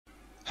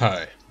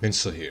Hi,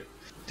 Winstel here.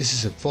 This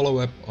is a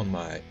follow-up on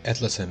my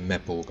Atlas and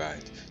map pool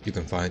guide. You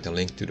can find a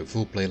link to the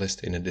full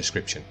playlist in the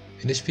description.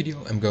 In this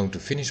video I'm going to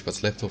finish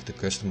what's left of the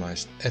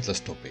customized Atlas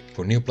topic.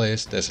 For new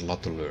players there's a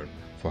lot to learn.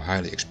 For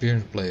highly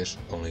experienced players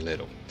only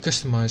little.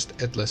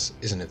 Customized Atlas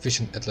is an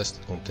efficient atlas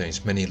that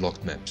contains many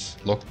locked maps.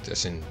 Locked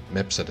as in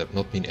maps that have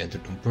not been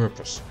entered on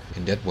purpose.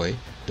 In that way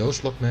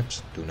those locked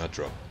maps do not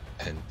drop.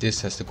 And this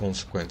has the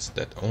consequence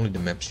that only the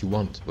maps you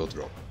want will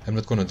drop. I'm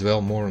not gonna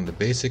dwell more on the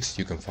basics,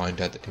 you can find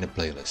that in a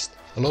playlist.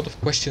 A lot of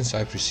questions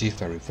I've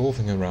received are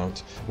revolving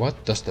around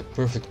what does the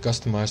perfect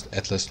customized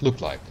atlas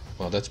look like?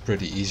 Well, that's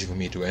pretty easy for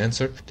me to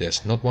answer.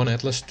 There's not one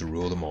atlas to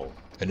rule them all.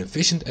 An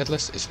efficient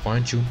atlas is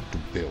fine-tuned to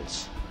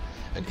builds.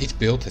 And each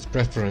build has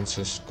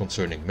preferences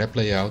concerning map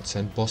layouts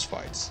and boss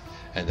fights.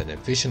 And an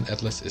efficient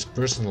atlas is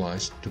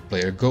personalized to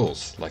player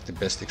goals, like the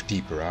best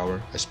XP per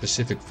hour, a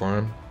specific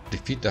farm,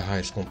 defeat the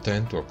highest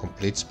content or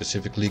complete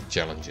specific league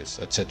challenges,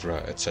 etc,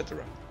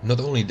 etc. Not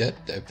only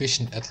that, the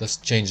efficient atlas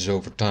changes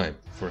over time.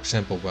 For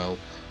example, while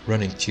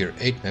running tier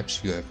 8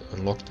 maps you have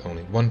unlocked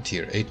only one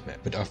tier 8 map,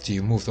 but after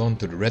you moved on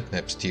to the red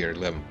maps tier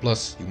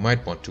 11+, you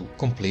might want to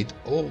complete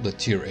all the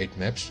tier 8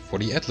 maps for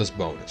the atlas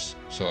bonus.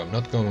 So I'm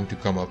not going to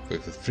come up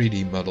with a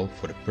 3D model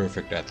for the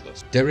perfect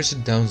atlas. There is a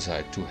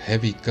downside to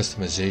heavy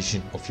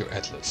customization of your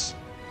atlas.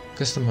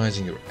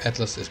 Customizing your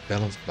atlas is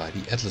balanced by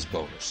the atlas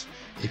bonus.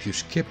 If you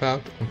skip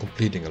out on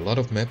completing a lot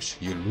of maps,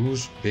 you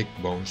lose big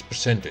bonus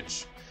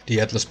percentage. The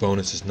atlas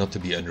bonus is not to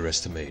be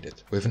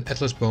underestimated. With an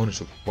atlas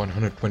bonus of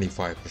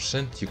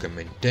 125%, you can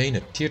maintain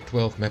a tier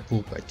 12 map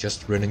pool by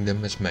just running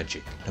them as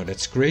magic. Now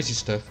that's crazy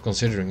stuff,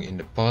 considering in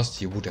the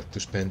past you would have to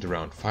spend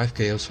around 5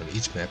 chaos on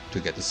each map to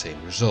get the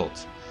same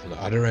result. On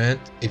the other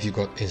hand, if you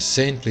got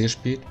insane clear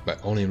speed by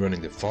only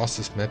running the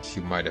fastest maps,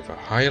 you might have a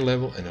higher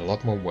level and a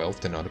lot more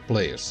wealth than other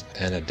players.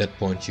 And at that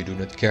point you do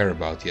not care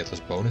about the atlas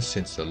bonus,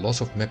 since the loss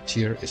of map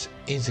tier is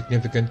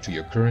insignificant to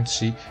your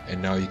currency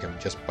and now you can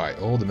just buy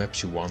all the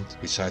maps you want,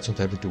 besides not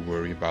having to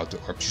worry about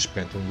the orbs you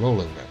spent on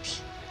rolling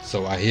maps.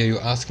 So I hear you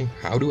asking,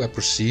 how do I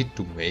proceed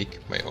to make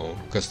my own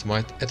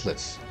customized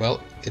atlas?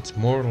 Well, it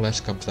more or less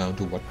comes down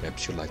to what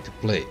maps you like to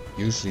play.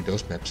 Usually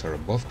those maps are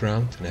above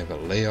ground and have a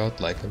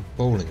layout like a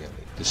bowling alley.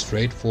 The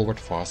straightforward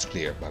fast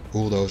clear by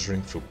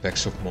bulldozering through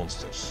packs of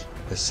monsters.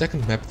 The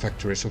second map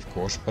factor is of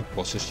course what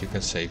bosses you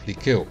can safely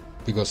kill,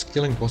 because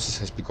killing bosses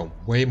has become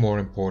way more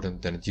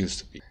important than it used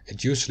to be.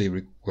 It usually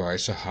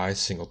requires a high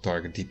single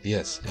target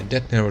DPS, and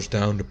that narrows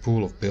down the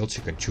pool of builds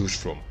you can choose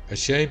from. A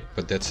shame,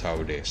 but that's how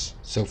it is.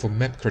 So for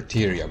map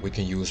criteria we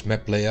can use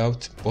map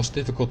layout, boss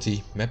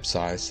difficulty, map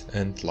size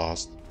and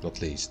last not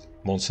least,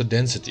 monster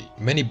density.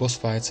 Many boss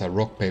fights are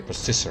rock paper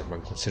scissors when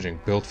considering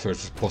build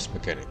versus boss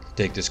mechanic.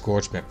 Take this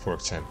Gorge map for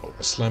example.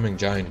 A slamming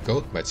giant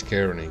goat might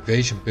scare an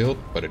invasion build,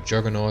 but a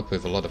juggernaut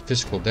with a lot of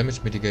physical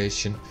damage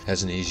mitigation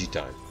has an easy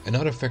time.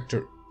 Another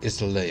factor is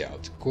the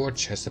layout.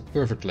 Gorge has the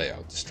perfect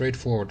layout,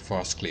 straightforward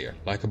fast clear,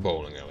 like a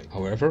bowling alley.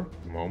 However,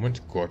 at the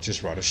moment Gorge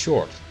is rather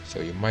short, so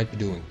you might be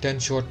doing 10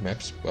 short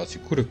maps whilst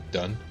you could have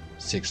done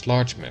 6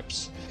 large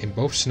maps. In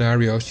both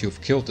scenarios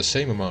you've killed the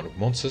same amount of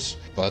monsters,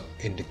 but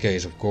in the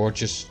case of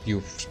Gorges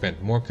you've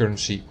spent more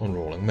currency on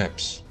rolling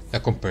maps. Now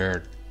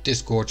compare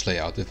this Gorge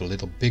layout with a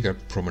little bigger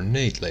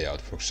Promenade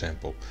layout for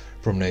example.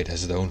 Promenade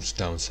has its own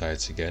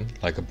downsides again,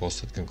 like a boss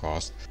that can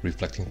cast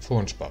Reflecting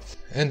Thorns buff.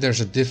 And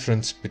there's a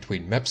difference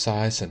between map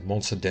size and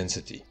monster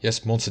density.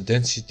 Yes, monster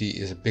density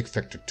is a big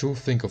factor too,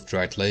 think of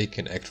Dried Lake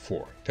in Act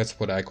 4. That's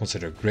what I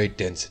consider great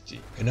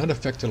density. Another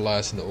factor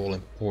lies in the all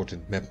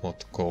important map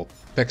mod called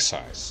pack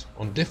size.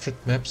 On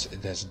different maps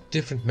it has a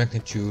different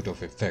magnitude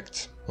of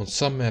effect. On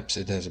some maps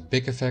it has a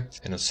big effect,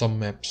 and on some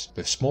maps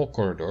with small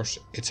corridors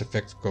its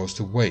effect goes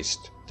to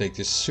waste. Take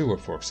this sewer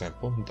for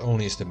example, not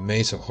only is the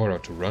maze a horror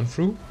to run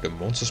through, the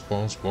monster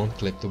spawns won't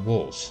clip the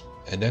walls.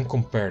 And then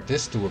compare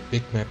this to a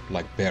big map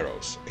like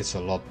Barrows, it's a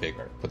lot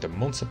bigger, but the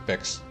monster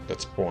packs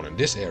that spawn in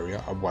this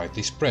area are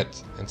widely spread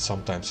and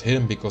sometimes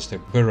hidden because they're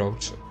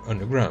burrowed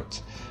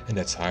underground, and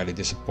that's highly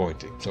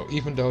disappointing. So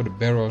even though the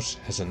Barrows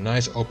has a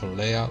nice open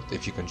layout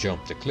if you can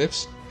jump the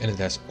cliffs, and it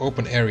has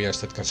open areas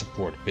that can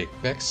support big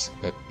packs,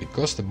 but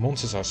because the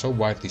monsters are so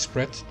widely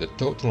spread, the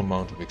total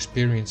amount of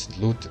experience and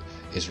loot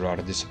is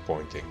rather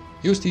disappointing.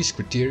 Use these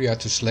criteria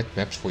to select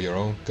maps for your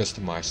own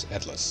customized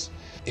atlas.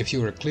 If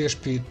you're a clear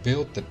speed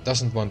build that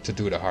doesn't want to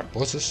do the hard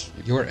bosses,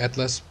 your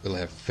atlas will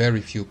have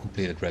very few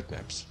completed red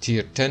maps.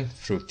 Tier 10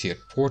 through tier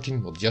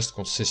 14 will just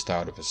consist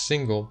out of a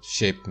single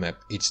shaped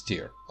map each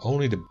tier.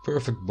 Only the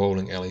perfect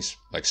bowling alleys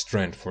like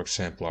Strand for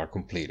example are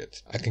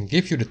completed. I can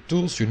give you the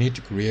tools you need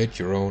to create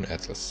your own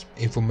atlas.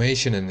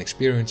 Information and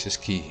experience is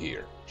key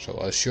here. So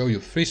I'll show you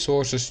 3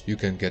 sources you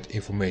can get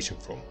information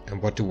from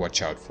and what to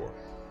watch out for.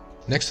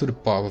 Next to the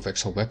Path of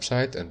Exile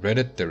website and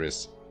Reddit there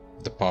is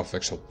the Path of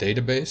Exile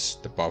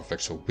database, the Path of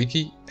Exile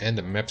wiki and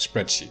the map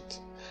spreadsheet.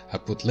 I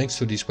put links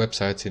to these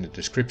websites in the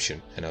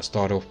description and I'll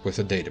start off with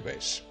the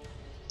database.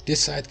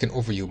 This site can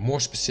offer you more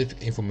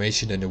specific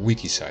information than the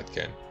wiki site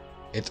can.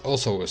 It's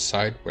also a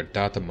site where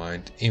data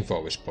mined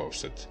info is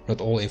posted.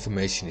 Not all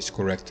information is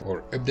correct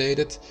or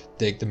updated.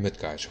 Take the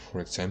Mudgeyser for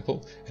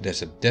example. It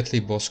has a deadly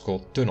boss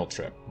called Tunnel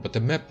Trap, but the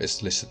map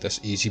is listed as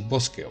easy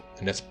boss kill,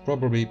 and that's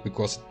probably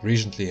because it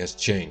recently has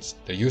changed.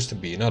 There used to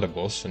be another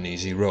boss, an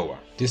easy roa.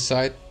 This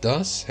site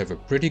does have a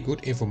pretty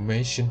good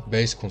information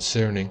base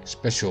concerning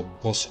special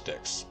boss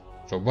attacks.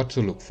 So what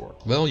to look for?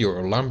 Well,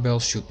 your alarm bell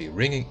should be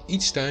ringing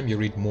each time you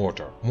read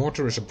mortar.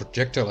 Mortar is a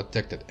projectile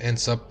attack that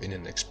ends up in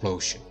an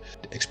explosion.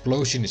 The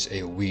explosion is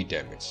AoE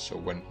damage, so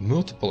when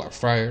multiple are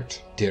fired,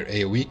 their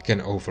AoE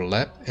can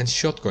overlap and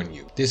shotgun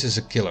you. This is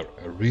a killer,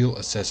 a real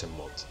assassin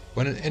mod.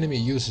 When an enemy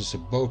uses a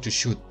bow to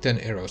shoot 10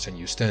 arrows and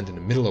you stand in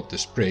the middle of the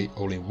spray,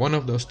 only one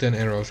of those 10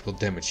 arrows will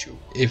damage you.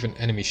 If an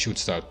enemy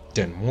shoots out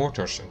 10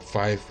 mortars and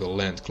 5 will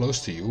land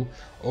close to you,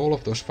 all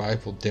of those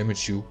 5 will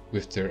damage you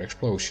with their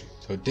explosion.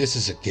 So this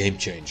is a game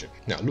changer.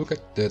 Now look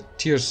at the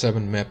tier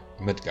 7 map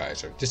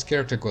Mudgeyser. This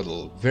character got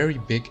a very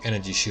big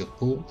energy shield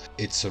pool.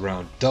 It's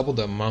around double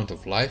the amount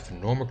of life a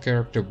normal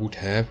character would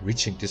have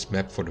reaching this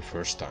map for the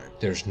first time.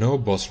 There's no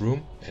boss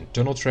room, and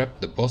Tunnel Trap,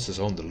 the boss is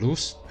on the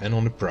loose and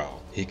on the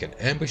prowl. He can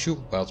ambush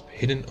you whilst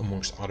hidden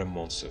amongst other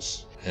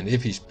monsters. And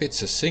if he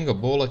spits a single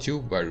ball at you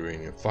while you're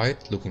in a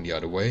fight looking the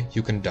other way,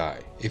 you can die.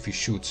 If he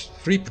shoots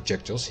 3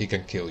 projectiles, he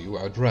can kill you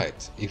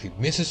outright. If he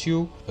misses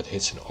you but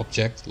hits an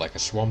object like a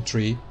swamp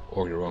tree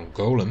or your own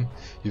golem,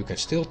 you can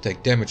still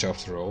take damage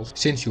after all,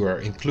 since you are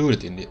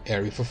included in the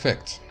area of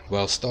effect.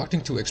 While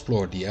starting to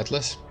explore the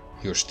Atlas,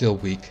 you're still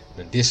weak,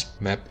 and this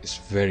map is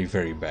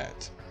very bad.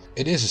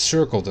 It is a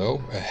circle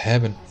though, a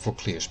heaven for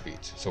clear speed.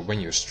 So when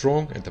you're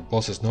strong and the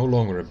boss is no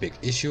longer a big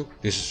issue,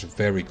 this is a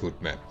very good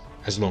map.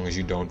 As long as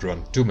you don't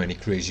run too many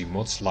crazy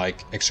mods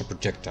like extra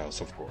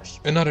projectiles of course.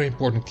 Another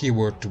important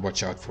keyword to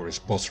watch out for is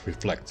boss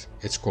reflect.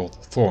 It's called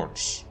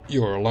thorns.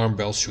 Your alarm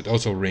bell should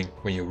also ring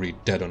when you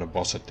read dead on a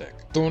boss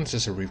attack. Thorns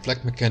is a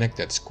reflect mechanic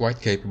that's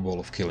quite capable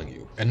of killing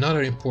you.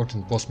 Another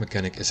important boss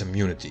mechanic is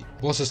immunity.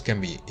 Bosses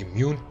can be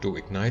immune to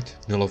ignite,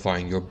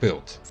 nullifying your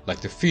build, like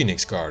the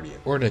Phoenix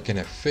Guardian. Or they can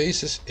have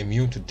phases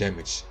immune to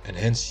damage, and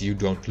hence you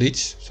don't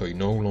leech, so you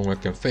no longer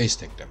can phase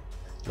tank them,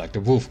 like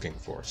the Wolf King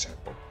for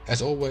example.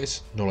 As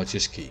always, knowledge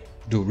is key.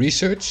 Do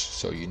research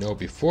so you know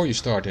before you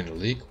start in the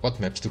league what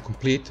maps to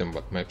complete and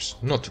what maps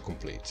not to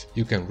complete.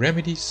 You can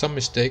remedy some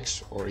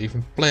mistakes or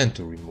even plan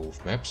to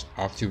remove maps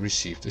after you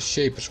receive the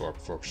Shaper's Orb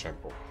for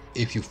example.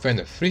 If you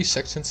vendor 3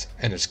 sextands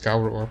and a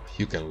scour orb,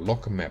 you can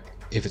lock a map.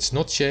 If it's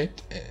not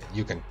shaped,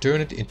 you can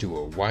turn it into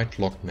a white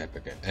locked map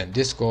again, and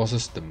this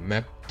causes the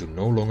map to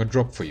no longer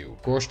drop for you.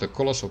 Of course, the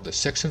colors of the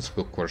sextands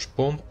will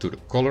correspond to the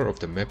color of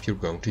the map you're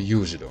going to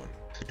use it on.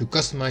 To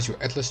customize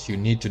your atlas you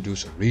need to do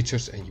some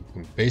research, and you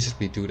can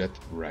basically do that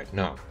right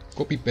now.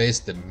 Copy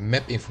paste the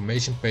map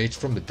information page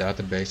from the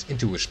database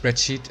into a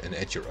spreadsheet and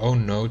add your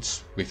own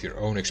notes with your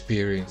own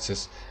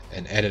experiences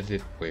and edit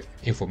it with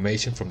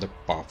information from the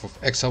Path of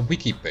Exile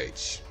wiki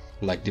page,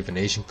 like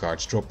divination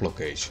cards drop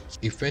locations.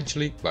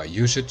 Eventually, by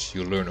usage,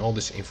 you'll learn all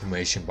this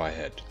information by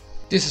head.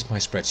 This is my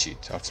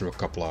spreadsheet after a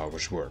couple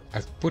hours work.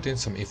 I've put in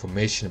some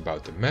information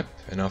about the map,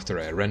 and after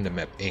I ran the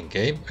map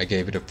in-game, I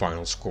gave it a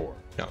final score.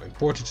 Now,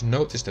 important to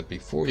note is that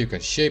before you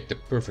can shape the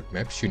perfect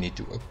maps, you need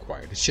to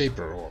acquire the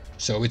Shaper Orb.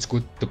 So it's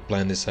good to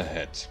plan this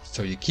ahead.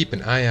 So you keep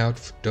an eye out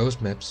for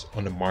those maps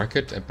on the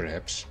market and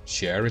perhaps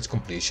share its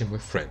completion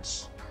with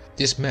friends.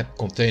 This map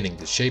containing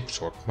the Shaper's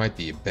Orb might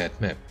be a bad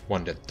map,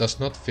 one that does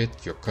not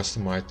fit your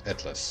customized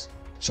atlas.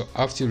 So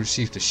after you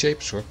receive the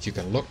Shaper's Orb, you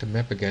can lock the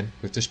map again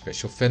with the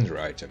special vendor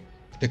item.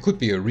 There could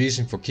be a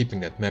reason for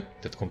keeping that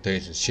map that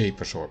contains a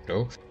Shaper's Orb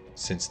though,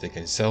 since they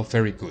can sell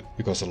very good,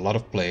 because a lot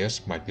of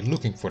players might be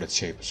looking for that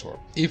Shaper's Orb.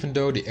 Even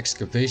though the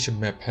excavation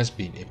map has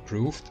been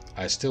improved,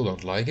 I still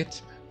don't like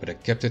it, but I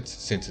kept it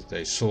since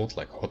they sold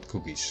like hot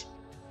cookies.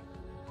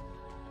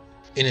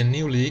 In a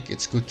new league,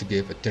 it's good to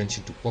give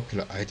attention to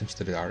popular items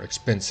that are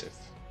expensive,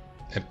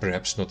 and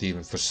perhaps not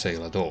even for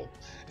sale at all,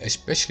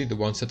 especially the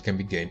ones that can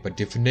be gained by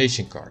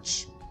divination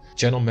cards.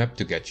 Channel map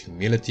to get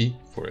humility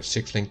for a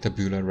 6-link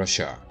tabula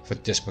rasa,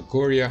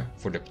 Phantasmagoria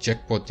for the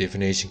jackpot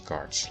divination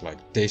cards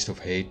like Taste of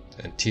Hate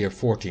and tier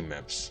 14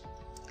 maps.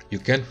 You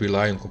can't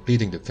rely on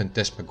completing the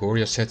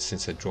Phantasmagoria sets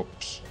since the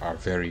drops are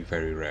very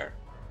rare,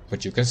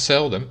 but you can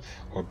sell them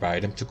or buy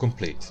them to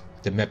complete.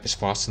 The map is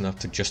fast enough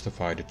to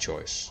justify the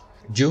choice.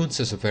 Dunes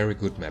is a very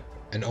good map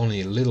and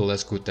only a little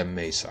less good than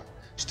Mesa.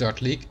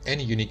 Start league,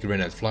 any unique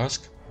granite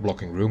flask,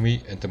 blocking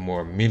Rumi and the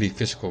more melee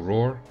physical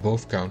roar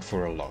both count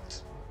for a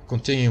lot.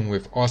 Continuing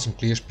with awesome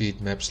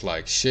Clearspeed maps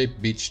like Shape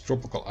Beach,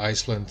 Tropical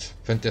Iceland,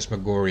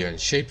 Phantasmagoria and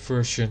Shape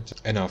version,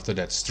 and after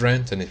that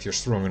Strand, and if you're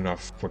strong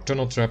enough for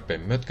Tunnel Trap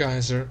and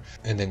Mudgeyser,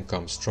 and then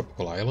comes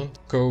Tropical Island,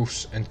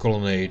 Coves and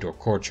Colonnade or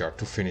Courtyard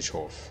to finish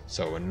off.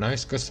 So a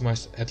nice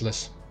customized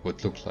atlas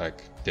would look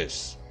like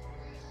this.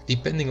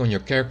 Depending on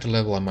your character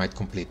level, I might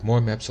complete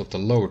more maps of the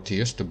lower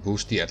tiers to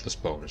boost the atlas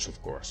bonus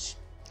of course.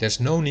 There's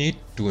no need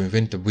to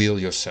invent the wheel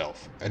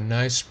yourself. A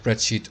nice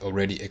spreadsheet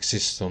already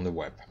exists on the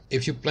web.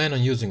 If you plan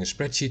on using a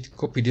spreadsheet,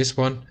 copy this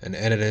one and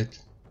edit it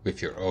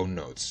with your own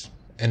notes.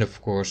 and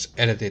of course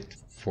edit it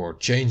for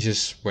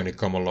changes when they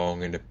come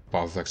along in the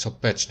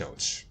PowerVexel patch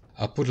notes.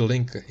 I'll put a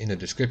link in the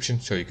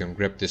description so you can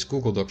grab this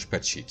Google Doc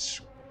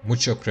spreadsheets.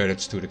 Mucho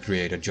credits to the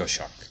creator Josh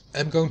Huck.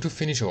 I'm going to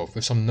finish off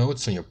with some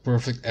notes on your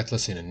perfect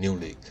atlas in a new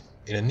league.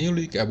 In a new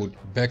league I would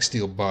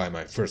backsteel buy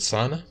my first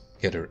Sana,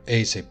 get her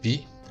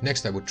ASAP.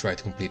 Next I would try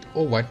to complete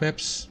all white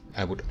maps.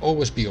 I would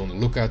always be on the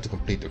lookout to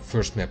complete the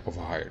first map of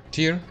a higher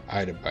tier,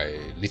 either by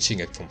leeching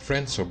it from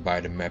friends or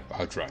buy the map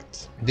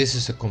outright. This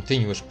is a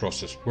continuous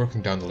process,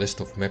 working down the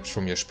list of maps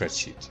from your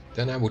spreadsheet.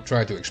 Then I would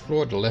try to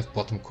explore the left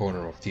bottom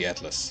corner of the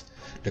atlas.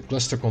 The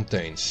cluster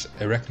contains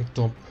Arachnic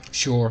Top,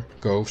 Shore,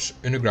 Coves,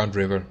 Underground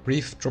River,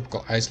 Reef,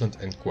 Tropical Island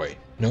and Quay.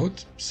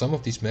 Note, some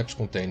of these maps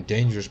contain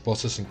dangerous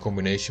bosses in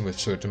combination with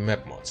certain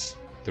map mods.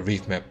 The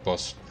Reef map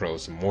boss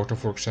throws a mortar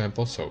for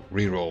example, so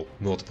reroll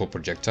multiple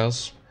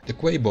projectiles. The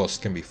Quay boss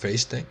can be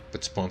phase tank,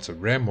 but spawns a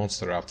rare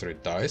monster after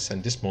it dies,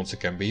 and this monster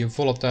can be a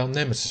volatile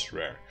nemesis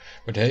rare.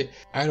 But hey,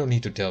 I don't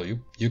need to tell you,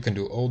 you can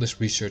do all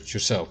this research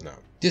yourself now.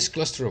 This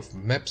cluster of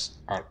maps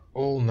are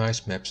all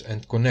nice maps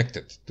and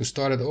connected. To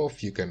start it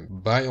off, you can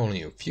buy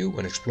only a few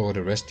and explore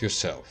the rest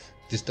yourself.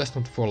 This does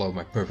not follow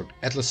my perfect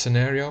atlas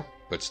scenario,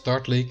 but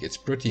Start League it's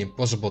pretty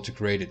impossible to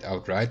create it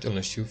outright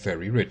unless you're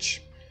very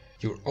rich.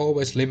 You're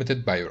always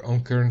limited by your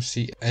own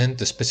currency and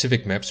the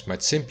specific maps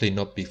might simply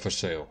not be for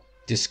sale.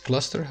 This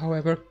cluster,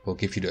 however, will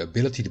give you the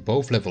ability to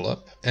both level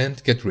up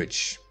and get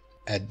rich.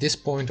 At this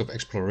point of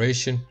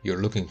exploration,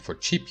 you're looking for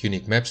cheap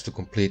unique maps to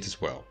complete as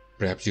well,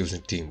 perhaps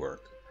using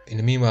teamwork. In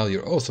the meanwhile,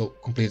 you're also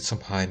completed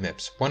some high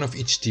maps, one of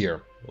each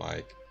tier,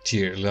 like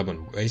tier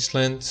 11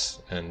 Wastelands,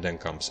 and then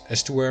comes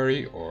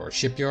Estuary or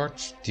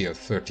Shipyards, tier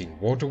 13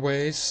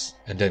 Waterways,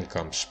 and then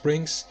comes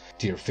Springs,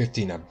 tier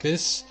 15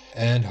 Abyss,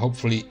 and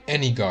hopefully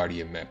any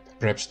Guardian map,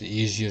 perhaps the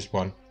easiest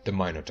one, the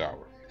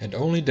Minotaur. And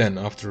only then,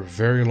 after a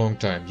very long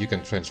time, you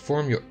can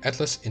transform your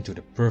atlas into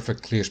the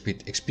perfect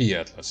Clearspeed XP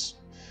atlas.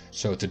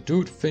 So to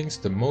do things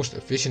the most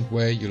efficient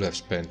way, you'll have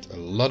spent a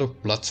lot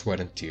of blood, sweat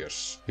and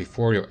tears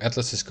before your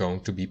atlas is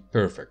going to be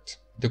perfect.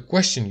 The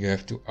question you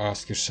have to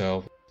ask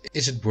yourself,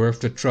 is it worth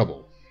the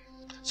trouble?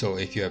 So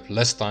if you have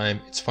less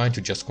time, it's fine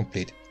to just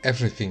complete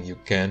everything you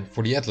can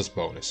for the atlas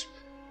bonus.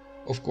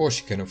 Of course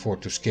you can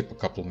afford to skip a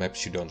couple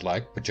maps you don't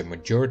like, but your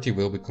majority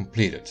will be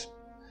completed.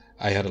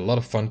 I had a lot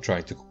of fun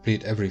trying to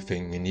complete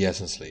everything in the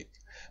Essence League,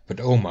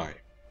 but oh my,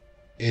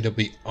 it'll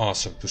be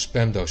awesome to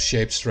spam those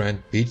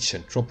Shapestrand, Beach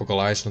and Tropical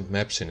Island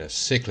maps in a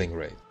sickling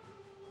rate.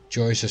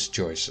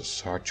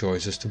 Choices, hard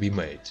choices to be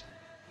made.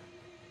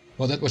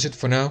 Well, that was it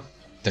for now,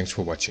 thanks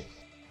for watching.